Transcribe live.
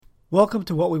Welcome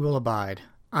to What We Will Abide.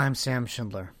 I'm Sam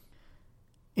Schindler.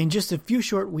 In just a few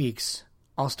short weeks,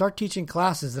 I'll start teaching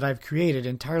classes that I've created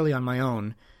entirely on my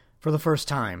own for the first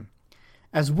time,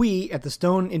 as we at the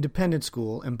Stone Independent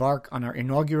School embark on our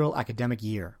inaugural academic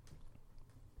year.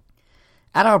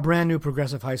 At our brand new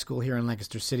progressive high school here in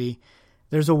Lancaster City,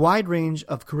 there's a wide range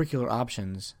of curricular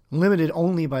options, limited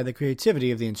only by the creativity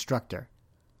of the instructor.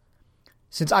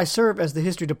 Since I serve as the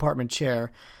history department chair,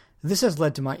 this has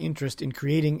led to my interest in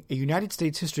creating a United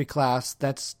States history class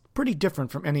that's pretty different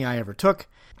from any I ever took,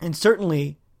 and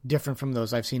certainly different from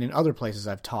those I've seen in other places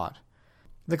I've taught.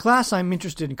 The class I'm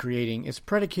interested in creating is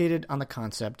predicated on the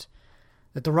concept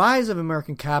that the rise of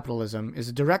American capitalism is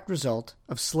a direct result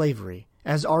of slavery,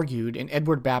 as argued in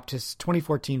Edward Baptist's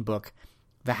 2014 book,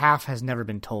 The Half Has Never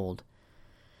Been Told.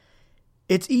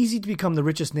 It's easy to become the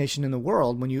richest nation in the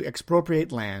world when you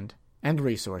expropriate land and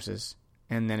resources,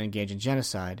 and then engage in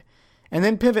genocide, and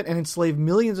then pivot and enslave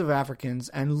millions of Africans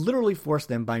and literally force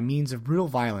them by means of brutal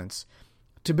violence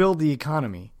to build the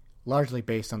economy, largely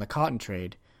based on the cotton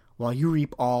trade, while you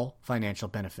reap all financial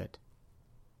benefit.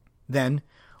 Then,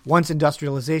 once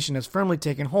industrialization has firmly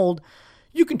taken hold,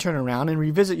 you can turn around and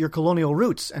revisit your colonial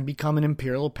roots and become an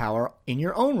imperial power in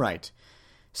your own right,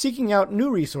 seeking out new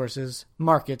resources,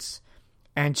 markets,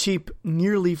 and cheap,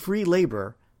 nearly free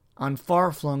labor on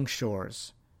far-flung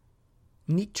shores.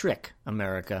 Neat trick,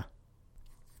 America.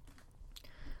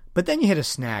 But then you hit a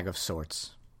snag of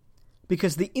sorts,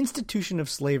 because the institution of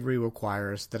slavery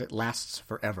requires that it lasts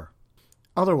forever.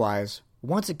 Otherwise,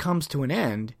 once it comes to an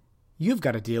end, you've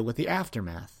got to deal with the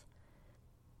aftermath.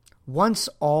 Once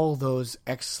all those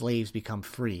ex-slaves become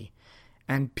free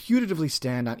and putatively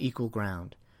stand on equal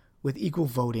ground, with equal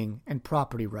voting and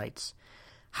property rights,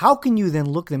 how can you then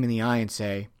look them in the eye and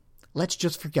say, let's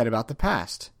just forget about the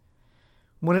past?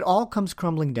 When it all comes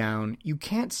crumbling down, you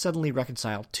can't suddenly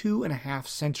reconcile 2.5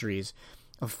 centuries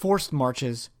of forced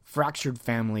marches, fractured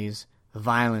families,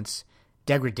 violence,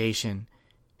 degradation,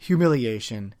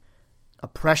 humiliation,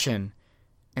 oppression,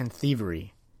 and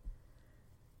thievery.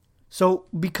 So,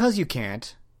 because you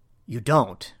can't, you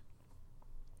don't.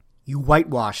 You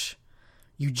whitewash,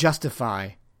 you justify,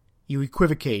 you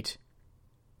equivocate,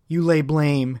 you lay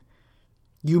blame,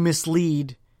 you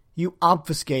mislead, you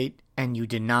obfuscate, and you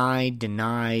deny.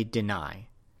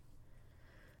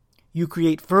 You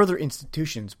create further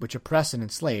institutions which oppress and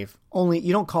enslave, only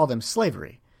you don't call them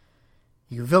slavery.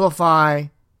 You vilify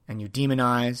and you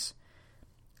demonize.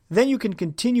 Then you can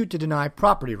continue to deny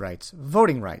property rights,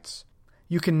 voting rights.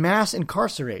 You can mass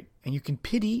incarcerate, and you can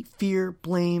pity, fear,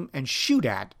 blame, and shoot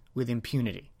at with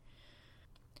impunity.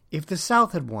 If the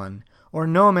South had won, or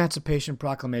no Emancipation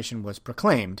Proclamation was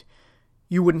proclaimed,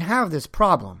 you wouldn't have this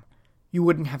problem. You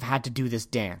wouldn't have had to do this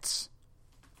dance.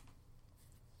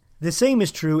 The same is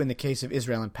true in the case of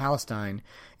Israel and Palestine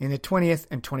in the 20th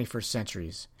and 21st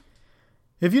centuries.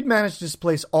 If you'd managed to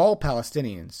displace all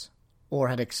Palestinians, or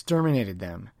had exterminated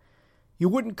them, you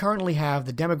wouldn't currently have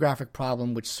the demographic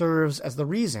problem which serves as the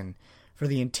reason for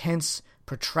the intense,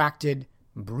 protracted,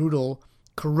 brutal,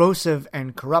 corrosive,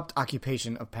 and corrupt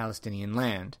occupation of Palestinian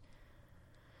land.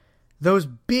 Those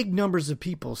big numbers of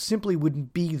people simply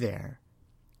wouldn't be there,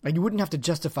 and you wouldn't have to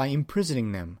justify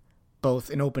imprisoning them,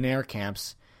 both in open-air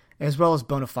camps as well as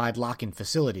bona fide lock-in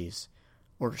facilities,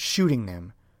 or shooting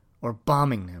them, or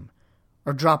bombing them,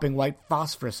 or dropping white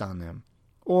phosphorus on them,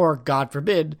 or, God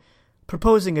forbid,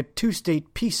 proposing a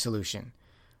two-state peace solution,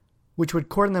 which would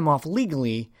cordon them off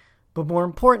legally, but more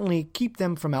importantly, keep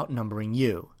them from outnumbering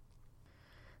you.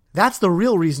 That's the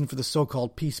real reason for the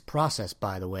so-called peace process,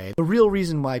 by the way, the real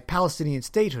reason why Palestinian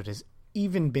statehood has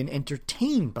even been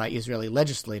entertained by Israeli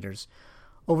legislators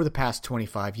over the past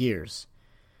 25 years.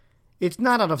 It's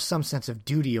not out of some sense of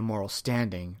duty or moral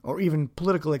standing, or even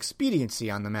political expediency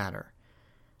on the matter.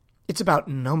 It's about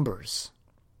numbers.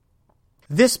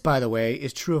 This, by the way,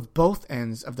 is true of both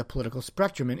ends of the political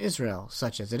spectrum in Israel,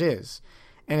 such as it is,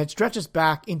 and it stretches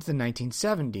back into the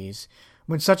 1970s,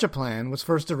 when such a plan was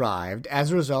first derived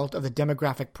as a result of the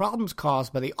demographic problems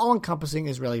caused by the all-encompassing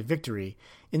Israeli victory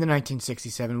in the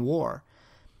 1967 war,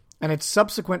 and its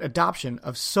subsequent adoption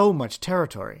of so much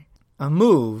territory. A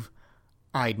move,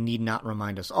 I need not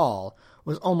remind us all,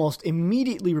 was almost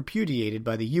immediately repudiated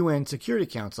by the UN Security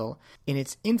Council in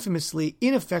its infamously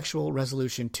ineffectual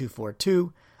Resolution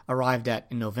 242, arrived at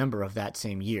in November of that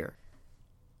same year.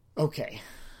 Okay,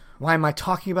 why am I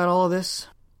talking about all of this?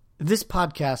 This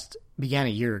podcast began a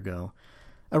year ago.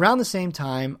 Around the same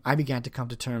time, I began to come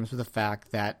to terms with the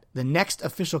fact that the next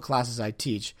official classes I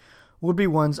teach would be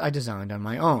ones I designed on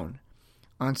my own,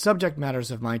 on subject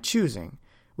matters of my choosing,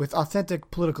 with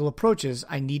authentic political approaches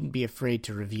I needn't be afraid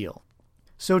to reveal.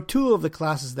 So 2 of the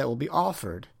classes that will be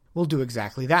offered will do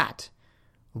exactly that.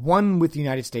 One with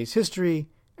United States history,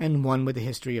 and one with the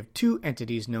history of two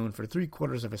entities known for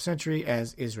 3/4 of a century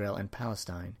as Israel and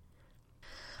Palestine.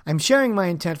 I'm sharing my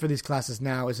intent for these classes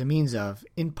now as a means of,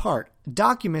 in part,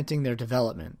 documenting their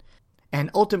development and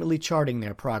ultimately charting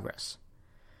their progress.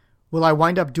 Will I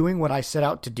wind up doing what I set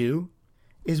out to do?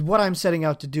 Is what I'm setting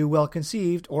out to do well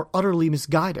conceived or utterly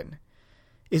misguided?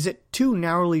 Is it too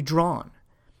narrowly drawn?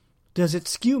 Does it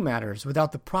skew matters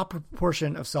without the proper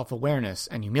proportion of self-awareness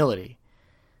and humility?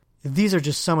 These are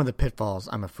just some of the pitfalls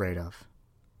I'm afraid of.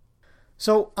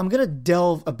 So I'm going to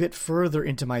delve a bit further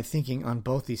into my thinking on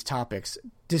both these topics,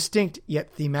 distinct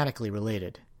yet thematically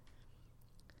related.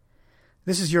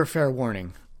 This is your fair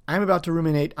warning. I'm about to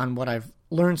ruminate on what I've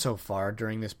learned so far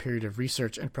during this period of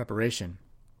research and preparation,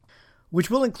 which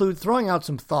will include throwing out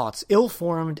some thoughts,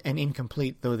 ill-formed and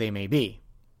incomplete though they may be.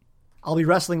 I'll be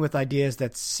wrestling with ideas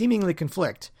that seemingly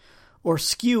conflict or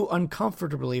skew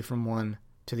uncomfortably from one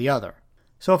to the other.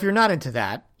 So if you're not into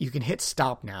that, you can hit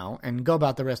stop now and go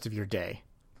about the rest of your day.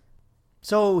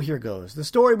 So here goes. The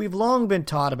story we've long been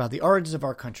taught about the origins of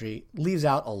our country leaves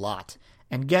out a lot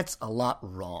and gets a lot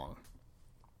wrong.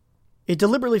 It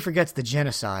deliberately forgets the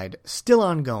genocide, still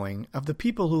ongoing, of the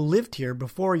people who lived here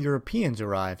before Europeans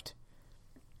arrived.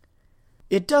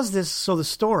 It does this so the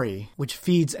story, which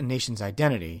feeds a nation's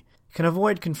identity, can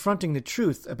avoid confronting the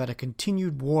truth about a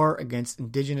continued war against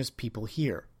indigenous people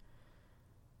here.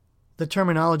 The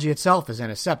terminology itself is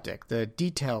antiseptic, the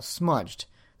details smudged,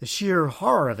 the sheer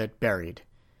horror of it buried.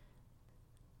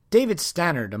 David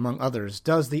Stannard, among others,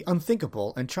 does the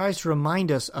unthinkable and tries to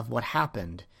remind us of what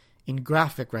happened in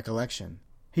graphic recollection.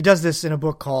 He does this in a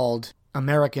book called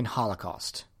American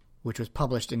Holocaust, which was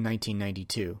published in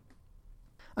 1992.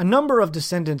 A number of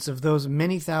descendants of those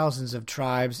many thousands of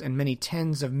tribes and many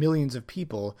tens of millions of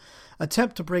people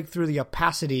attempt to break through the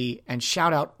opacity and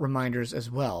shout out reminders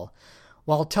as well,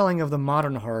 while telling of the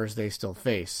modern horrors they still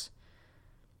face.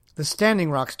 The Standing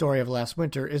Rock story of last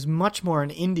winter is much more an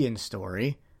Indian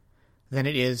story than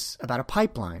it is about a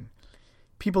pipeline.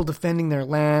 People defending their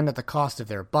land at the cost of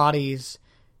their bodies,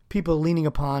 people leaning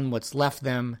upon what's left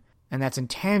them, and that's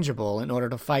intangible in order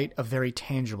to fight a very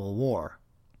tangible war.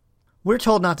 We're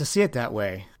told not to see it that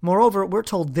way. Moreover, we're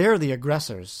told they're the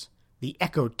aggressors, the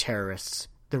eco-terrorists,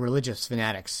 the religious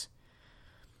fanatics.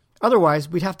 Otherwise,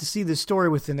 we'd have to see this story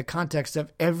within the context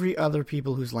of every other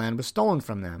people whose land was stolen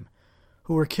from them,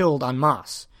 who were killed en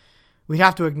masse. We'd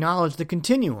have to acknowledge the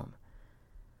continuum.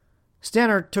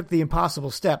 Stannard took the impossible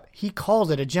step. He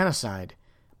called it a genocide.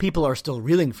 People are still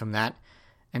reeling from that,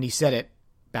 and he said it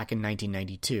back in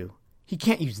 1992. He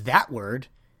can't use that word.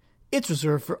 It's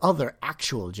reserved for other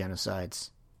actual genocides.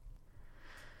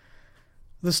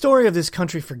 The story of this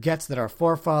country forgets that our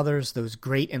forefathers, those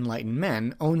great enlightened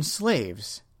men, owned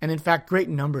slaves, and in fact great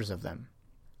numbers of them.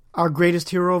 Our greatest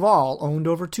hero of all owned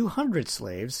over 200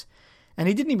 slaves, and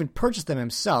he didn't even purchase them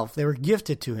himself. They were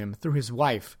gifted to him through his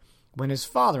wife when his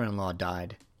father-in-law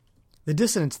died. The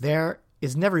dissonance there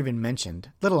is never even mentioned,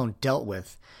 let alone dealt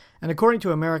with, and according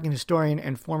to American historian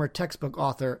and former textbook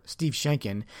author Steve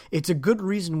Shenkin, it's a good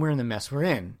reason we're in the mess we're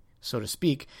in, so to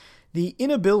speak, the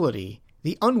inability,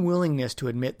 the unwillingness to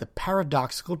admit the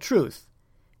paradoxical truth.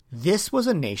 This was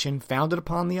a nation founded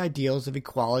upon the ideals of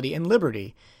equality and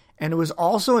liberty, and it was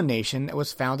also a nation that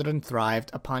was founded and thrived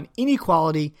upon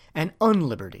inequality and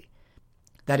unliberty.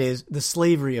 That is, the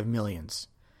slavery of millions.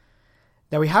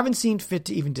 That we haven't seen fit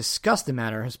to even discuss the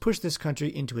matter has pushed this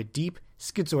country into a deep,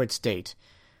 schizoid state.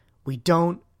 We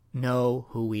don't know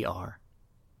who we are.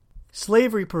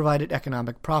 Slavery provided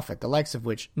economic profit, the likes of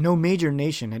which no major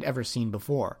nation had ever seen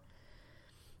before.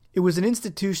 It was an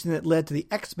institution that led to the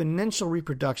exponential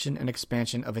reproduction and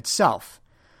expansion of itself.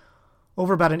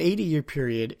 Over about an 80-year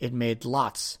period, it made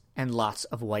lots and lots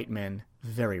of white men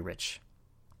very rich.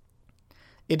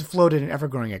 It floated an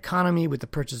ever-growing economy with the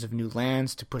purchase of new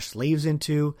lands to push slaves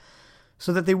into,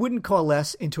 so that they wouldn't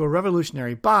coalesce into a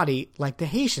revolutionary body like the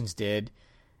Haitians did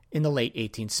in the late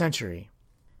 18th century.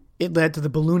 It led to the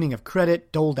ballooning of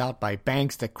credit doled out by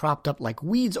banks that cropped up like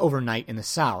weeds overnight in the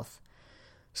South.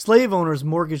 Slave owners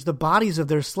mortgaged the bodies of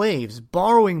their slaves,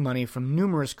 borrowing money from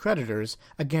numerous creditors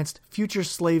against future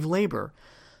slave labor,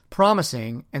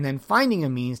 promising and then finding a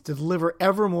means to deliver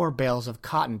ever more bales of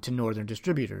cotton to northern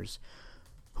distributors,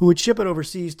 who would ship it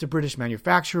overseas to British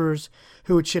manufacturers,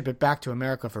 who would ship it back to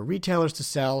America for retailers to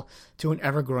sell to an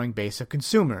ever-growing base of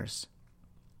consumers.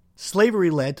 Slavery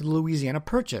led to the Louisiana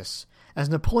Purchase, as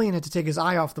Napoleon had to take his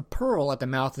eye off the pearl at the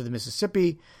mouth of the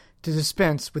Mississippi to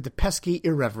dispense with the pesky,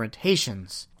 irreverent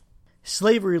Haitians.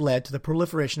 Slavery led to the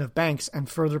proliferation of banks and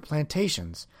further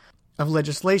plantations, of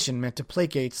legislation meant to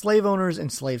placate slave owners in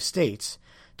slave states,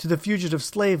 to the fugitive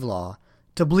slave law,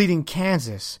 to bleeding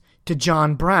Kansas, to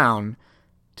John Brown,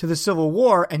 to the Civil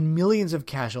War and millions of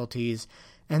casualties,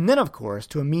 and then, of course,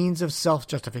 to a means of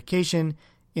self-justification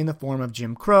in the form of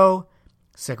Jim Crow,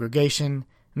 segregation,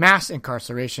 mass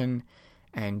incarceration,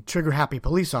 and trigger-happy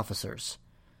police officers.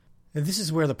 This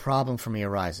is where the problem for me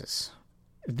arises.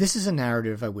 This is a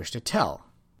narrative I wish to tell.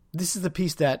 This is the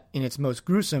piece that, in its most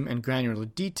gruesome and granular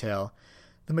detail,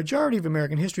 the majority of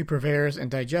American history purveyors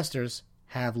and digesters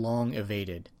have long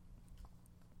evaded.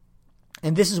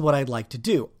 And this is what I'd like to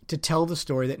do, to tell the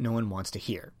story that no one wants to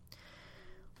hear.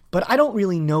 But I don't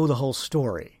really know the whole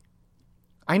story.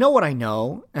 I know what I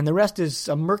know, and the rest is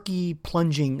a murky,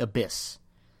 plunging abyss.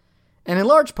 And in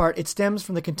large part, it stems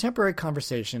from the contemporary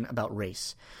conversation about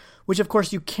race, which of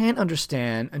course you can't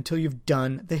understand until you've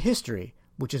done the history,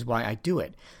 which is why I do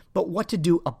it. But what to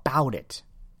do about it?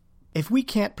 If we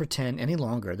can't pretend any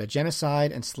longer that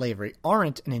genocide and slavery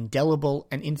aren't an indelible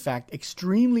and in fact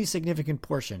extremely significant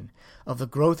portion of the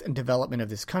growth and development of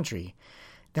this country,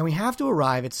 then we have to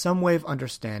arrive at some way of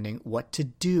understanding what to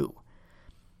do.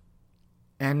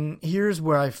 And here's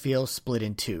where I feel split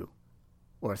in two,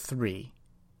 or three,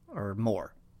 or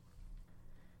more.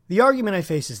 The argument I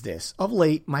face is this. Of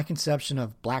late, my conception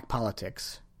of black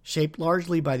politics, shaped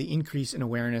largely by the increase in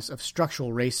awareness of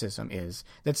structural racism, is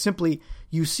that simply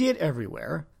you see it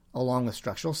everywhere, along with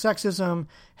structural sexism,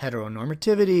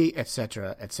 heteronormativity,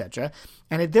 etc.,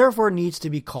 and it therefore needs to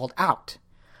be called out.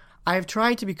 I have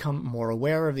tried to become more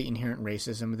aware of the inherent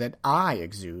racism that I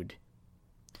exude.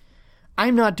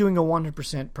 I'm not doing a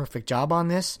 100% perfect job on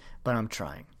this, but I'm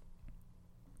trying.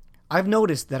 I've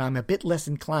noticed that I'm a bit less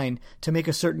inclined to make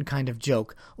a certain kind of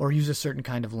joke or use a certain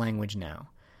kind of language now.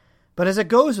 But as it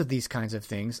goes with these kinds of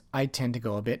things, I tend to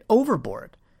go a bit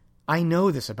overboard. I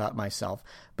know this about myself,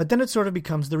 but then it sort of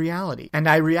becomes the reality, and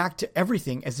I react to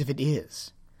everything as if it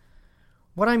is.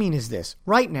 What I mean is this.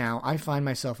 Right now, I find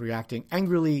myself reacting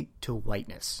angrily to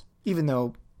whiteness, even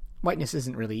though whiteness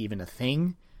isn't really even a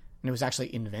thing, and it was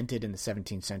actually invented in the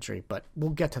 17th century, but we'll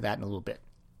get to that in a little bit.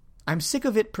 I'm sick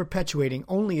of it perpetuating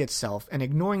only itself and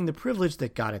ignoring the privilege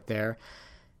that got it there,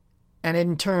 and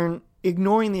in turn,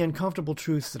 ignoring the uncomfortable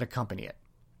truths that accompany it.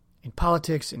 In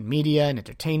politics, in media, in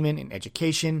entertainment, in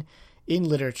education, in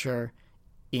literature,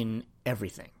 in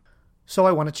everything. So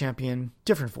I want to champion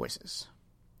different voices.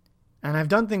 And I've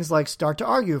done things like start to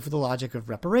argue for the logic of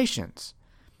reparations,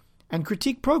 and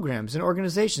critique programs and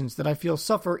organizations that I feel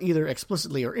suffer either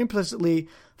explicitly or implicitly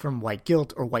from white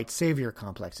guilt or white savior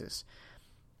complexes.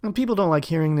 And people don't like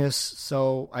hearing this,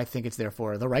 so I think it's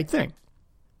therefore the right thing.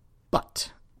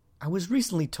 But I was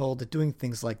recently told that doing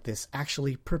things like this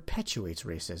actually perpetuates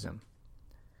racism.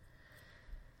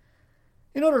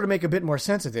 In order to make a bit more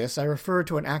sense of this, I refer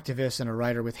to an activist and a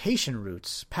writer with Haitian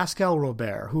roots, Pascal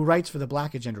Robert, who writes for the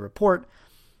Black Agenda Report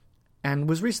and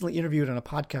was recently interviewed on a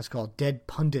podcast called Dead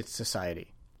Pundit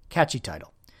Society. Catchy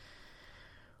title.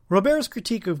 Robert's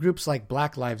critique of groups like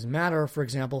Black Lives Matter, for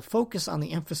example, focus on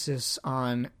the emphasis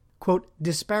on, quote,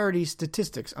 disparity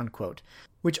statistics, unquote,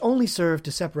 which only serve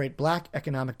to separate black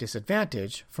economic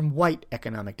disadvantage from white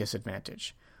economic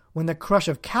disadvantage, when the crush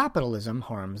of capitalism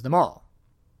harms them all.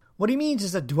 What he means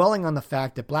is that dwelling on the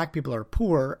fact that black people are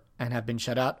poor and have been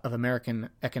shut out of American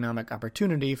economic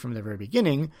opportunity from the very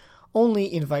beginning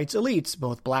only invites elites,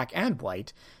 both black and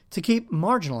white, to keep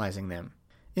marginalizing them.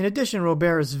 In addition,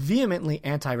 Robert is vehemently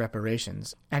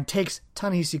anti-reparations and takes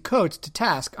Ta-Nehisi Coates to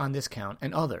task on this count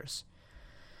and others.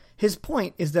 His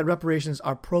point is that reparations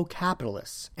are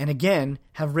pro-capitalists and again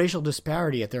have racial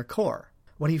disparity at their core.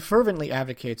 What he fervently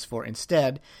advocates for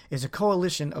instead is a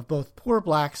coalition of both poor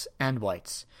blacks and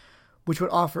whites, which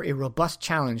would offer a robust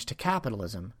challenge to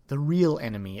capitalism, the real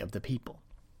enemy of the people.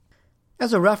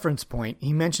 As a reference point,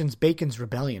 he mentions Bacon's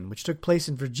Rebellion, which took place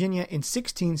in Virginia in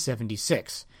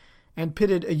 1676, and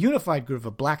pitted a unified group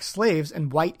of black slaves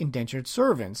and white indentured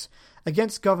servants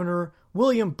against Governor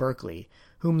William Berkeley,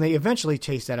 whom they eventually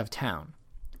chased out of town.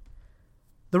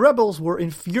 The rebels were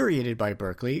infuriated by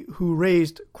Berkeley, who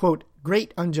raised, quote,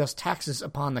 great unjust taxes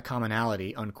upon the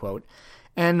commonalty, unquote,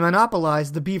 and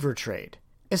monopolized the beaver trade.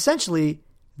 Essentially,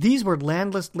 these were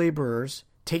landless laborers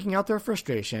taking out their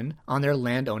frustration on their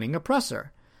land-owning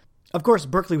oppressor. Of course,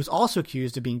 Berkeley was also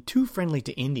accused of being too friendly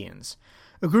to Indians,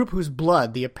 a group whose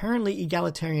blood the apparently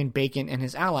egalitarian Bacon and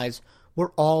his allies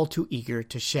were all too eager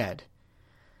to shed.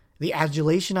 The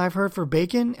adulation I've heard for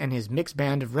Bacon and his mixed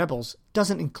band of rebels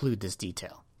doesn't include this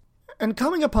detail. And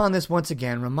coming upon this once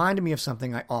again reminded me of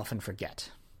something I often forget.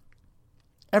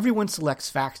 Everyone selects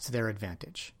facts to their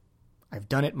advantage. I've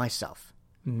done it myself.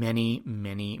 Many,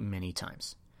 many, many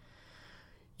times.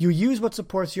 You use what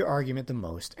supports your argument the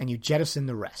most, and you jettison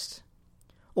the rest.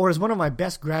 Or as one of my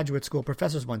best graduate school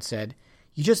professors once said,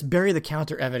 you just bury the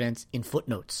counter-evidence in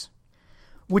footnotes.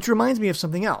 Which reminds me of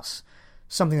something else,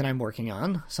 something that I'm working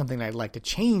on, something that I'd like to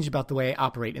change about the way I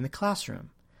operate in the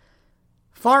classroom.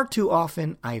 Far too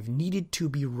often, I've needed to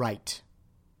be right.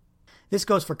 This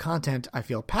goes for content I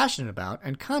feel passionate about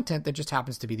and content that just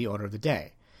happens to be the order of the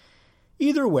day.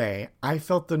 Either way, I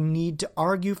felt the need to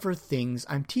argue for things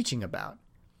I'm teaching about,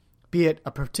 be it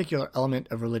a particular element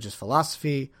of religious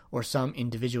philosophy or some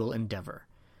individual endeavor.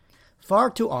 Far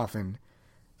too often,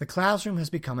 the classroom has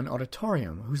become an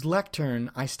auditorium whose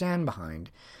lectern I stand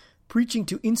behind, preaching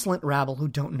to insolent rabble who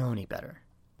don't know any better.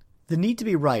 The need to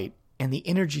be right and the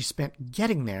energy spent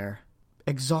getting there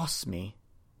exhausts me,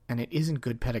 and it isn't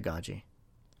good pedagogy.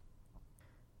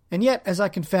 And yet, as I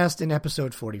confessed in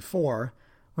episode 44,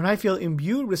 when I feel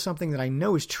imbued with something that I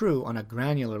know is true on a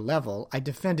granular level, I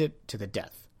defend it to the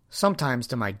death, sometimes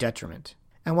to my detriment.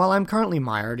 And while I'm currently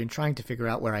mired in trying to figure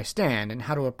out where I stand and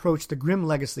how to approach the grim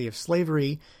legacy of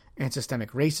slavery and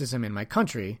systemic racism in my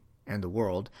country and the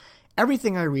world,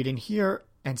 everything I read and hear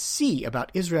and see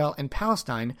about Israel and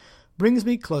Palestine brings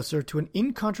me closer to an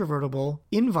incontrovertible,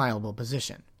 inviolable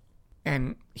position.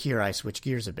 And here I switch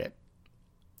gears a bit.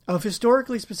 Of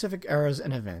historically specific eras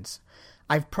and events,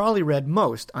 I've probably read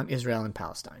most on Israel and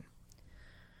Palestine.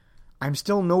 I'm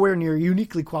still nowhere near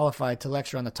uniquely qualified to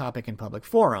lecture on the topic in public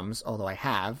forums, although I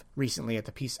have, recently at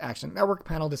the Peace Action Network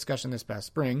panel discussion this past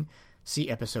spring, see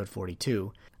episode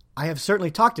 42. I have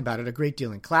certainly talked about it a great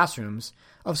deal in classrooms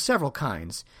of several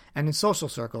kinds, and in social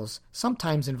circles,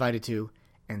 sometimes invited to,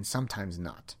 and sometimes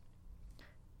not.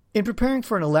 In preparing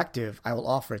for an elective I will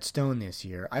offer at Stone this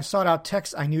year, I sought out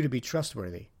texts I knew to be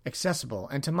trustworthy, accessible,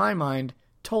 and to my mind,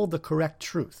 told the correct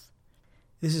truth.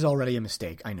 This is already a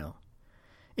mistake, I know.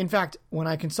 In fact, when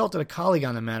I consulted a colleague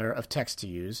on the matter of text to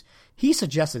use, he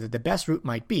suggested that the best route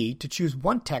might be to choose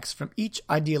one text from each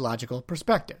ideological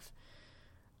perspective.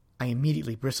 I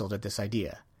immediately bristled at this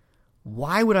idea.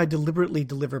 Why would I deliberately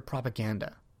deliver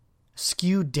propaganda,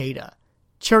 skewed data,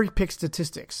 cherry-picked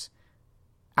statistics,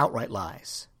 outright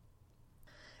lies?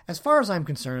 As far as I'm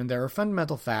concerned, there are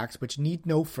fundamental facts which need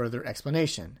no further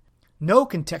explanation, no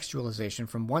contextualization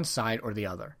from one side or the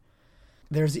other.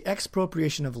 There's the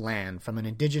expropriation of land from an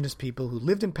indigenous people who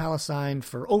lived in Palestine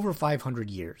for over 500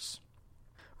 years.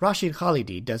 Rashid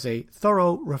Khalidi does a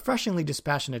thorough, refreshingly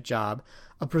dispassionate job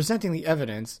of presenting the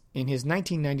evidence in his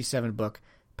 1997 book,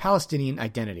 Palestinian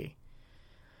Identity.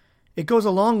 It goes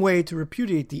a long way to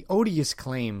repudiate the odious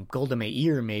claim Golda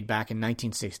Meir made back in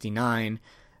 1969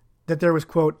 that there was,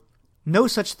 quote, no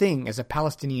such thing as a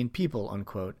Palestinian people,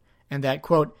 unquote, and that,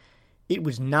 quote, it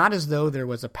was not as though there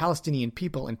was a Palestinian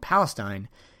people in Palestine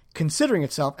considering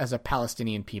itself as a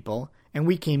Palestinian people, and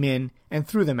we came in and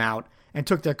threw them out and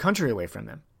took their country away from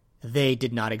them. They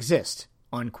did not exist,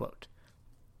 unquote.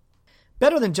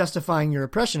 Better than justifying your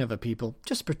oppression of a people,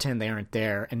 just pretend they aren't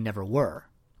there and never were.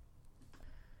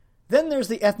 Then there's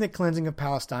the ethnic cleansing of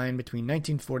Palestine between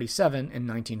 1947 and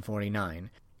 1949,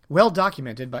 well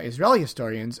documented by Israeli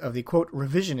historians of the, quote,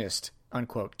 revisionist,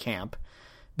 unquote, camp,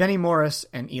 Benny Morris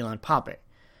and Ilan Pappé.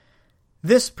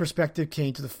 This perspective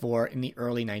came to the fore in the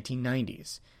early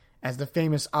 1990s, as the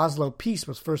famous Oslo peace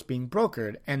was first being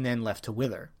brokered and then left to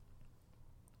wither.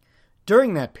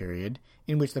 During that period,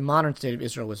 in which the modern state of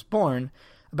Israel was born,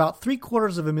 about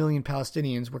 750,000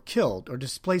 Palestinians were killed or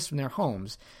displaced from their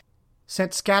homes,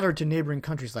 sent scattered to neighboring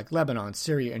countries like Lebanon,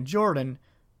 Syria, and Jordan,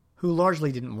 who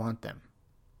largely didn't want them.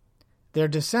 Their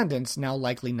descendants now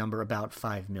likely number about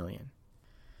 5 million.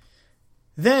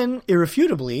 Then,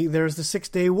 irrefutably, there's the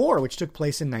Six-Day War, which took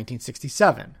place in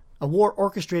 1967, a war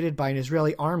orchestrated by an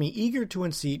Israeli army eager to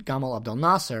unseat Gamal Abdel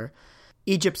Nasser,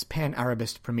 Egypt's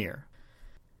pan-Arabist premier.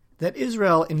 That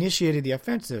Israel initiated the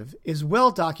offensive is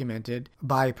well documented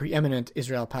by preeminent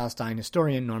Israel-Palestine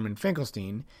historian Norman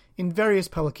Finkelstein in various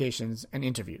publications and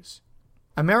interviews.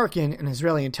 American and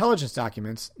Israeli intelligence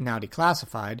documents, now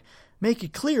declassified, make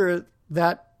it clear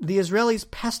that the Israelis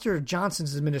pestered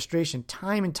Johnson's administration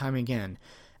time and time again,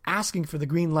 asking for the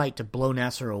green light to blow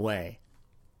Nasser away.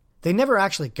 They never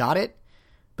actually got it,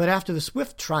 but after the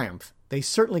swift triumph, they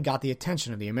certainly got the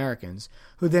attention of the Americans,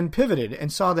 who then pivoted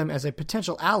and saw them as a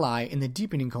potential ally in the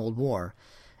deepening Cold War,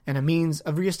 and a means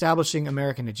of reestablishing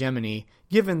American hegemony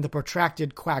given the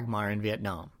protracted quagmire in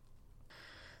Vietnam.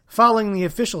 Following the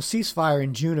official ceasefire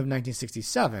in June of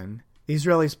 1967, the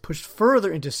Israelis pushed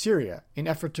further into Syria in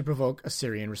effort to provoke a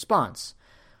Syrian response.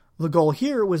 The goal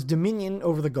here was dominion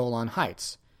over the Golan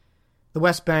Heights. The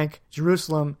West Bank,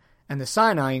 Jerusalem, and the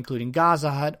Sinai, including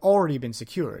Gaza, had already been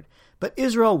secured, but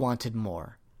Israel wanted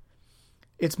more.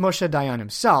 It's Moshe Dayan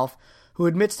himself who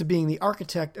admits to being the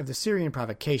architect of the Syrian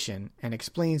provocation and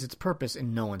explains its purpose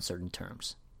in no uncertain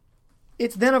terms.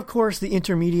 It's then, of course, the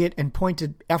intermediate and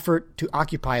pointed effort to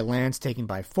occupy lands taken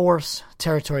by force,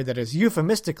 territory that is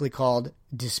euphemistically called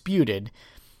disputed,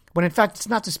 when in fact it's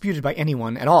not disputed by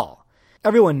anyone at all.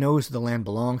 Everyone knows who the land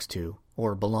belongs to,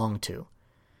 or belonged to.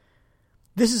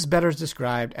 This is better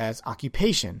described as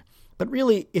occupation, but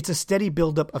really it's a steady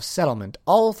buildup of settlement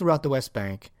all throughout the West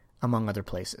Bank, among other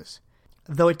places.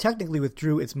 Though it technically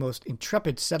withdrew its most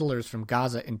intrepid settlers from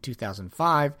Gaza in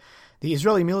 2005, the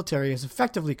Israeli military has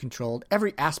effectively controlled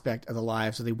every aspect of the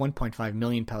lives of the 1.5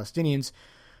 million Palestinians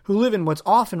who live in what's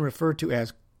often referred to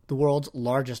as the world's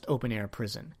largest open-air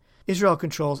prison. Israel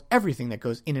controls everything that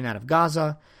goes in and out of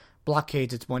Gaza,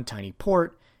 blockades its one tiny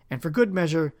port, and for good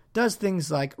measure does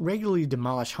things like regularly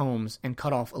demolish homes and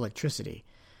cut off electricity.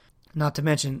 Not to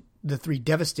mention the 3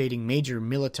 devastating major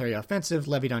military offensives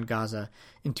levied on Gaza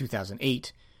in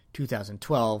 2008,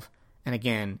 2012, and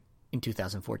again in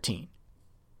 2014.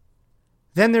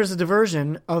 Then there's the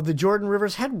diversion of the Jordan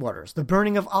River's headwaters, the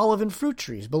burning of olive and fruit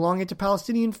trees belonging to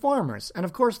Palestinian farmers, and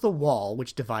of course the wall,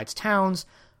 which divides towns,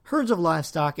 herds of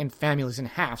livestock, and families in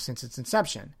half since its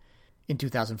inception. In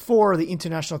 2004, the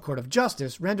International Court of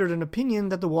Justice rendered an opinion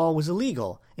that the wall was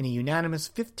illegal in a unanimous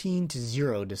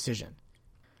 15-0 decision.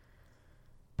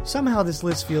 Somehow this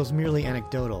list feels merely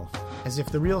anecdotal, as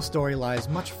if the real story lies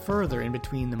much further in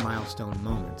between the milestone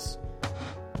moments.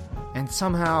 And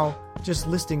somehow, just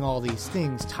listing all these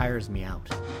things tires me out.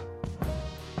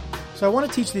 So I want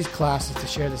to teach these classes to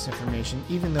share this information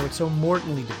even though it's so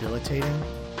mortally debilitating,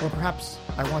 or perhaps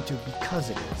I want to because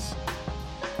it is.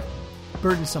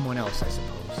 Burden someone else, I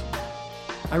suppose.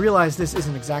 I realize this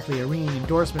isn't exactly a ringing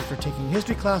endorsement for taking a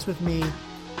history class with me,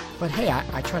 but hey,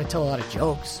 I try to tell a lot of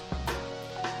jokes.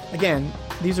 Again,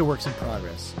 these are works in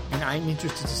progress, and I'm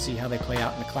interested to see how they play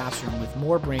out in the classroom with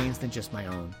more brains than just my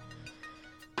own.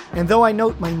 And though I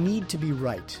note my need to be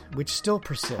right, which still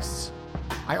persists,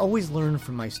 I always learn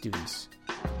from my students.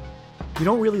 You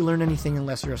don't really learn anything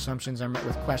unless your assumptions are met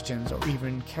with questions or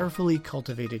even carefully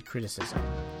cultivated criticism.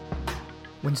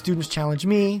 When students challenge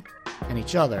me and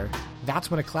each other, that's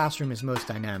when a classroom is most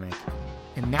dynamic,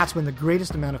 and that's when the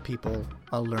greatest amount of people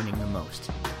are learning the most.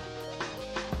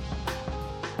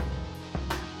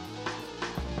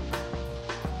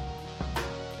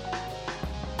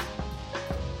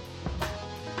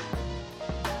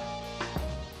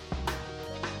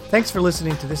 Thanks for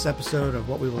listening to this episode of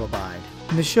What We Will Abide.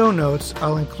 In the show notes,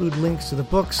 I'll include links to the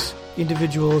books,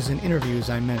 individuals, and interviews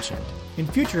I mentioned. In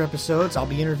future episodes, I'll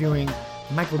be interviewing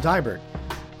Michael Dybert,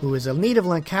 who is a native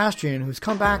Lancastrian who's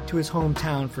come back to his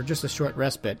hometown for just a short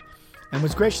respite, and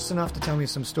was gracious enough to tell me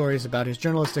some stories about his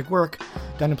journalistic work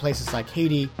done in places like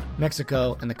Haiti,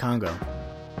 Mexico, and the Congo.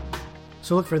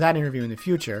 So look for that interview in the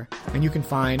future, and you can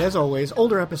find, as always,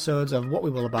 older episodes of What We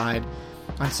Will Abide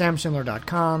on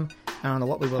samschindler.com and on the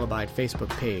What We Will Abide Facebook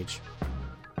page.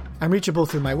 I'm reachable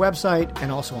through my website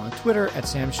and also on Twitter at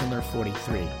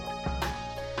samschindler43.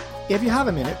 If you have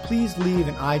a minute, please leave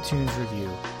an iTunes review.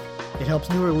 It helps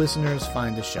newer listeners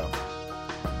find the show.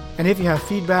 And if you have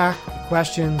feedback,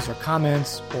 questions, or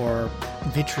comments, or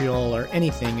vitriol, or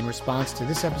anything in response to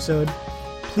this episode,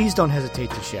 please don't hesitate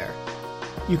to share.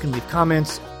 You can leave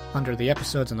comments under the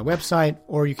episodes on the website,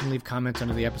 or you can leave comments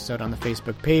under the episode on the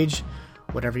Facebook page,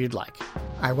 whatever you'd like.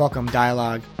 I welcome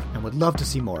dialogue and would love to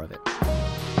see more of it.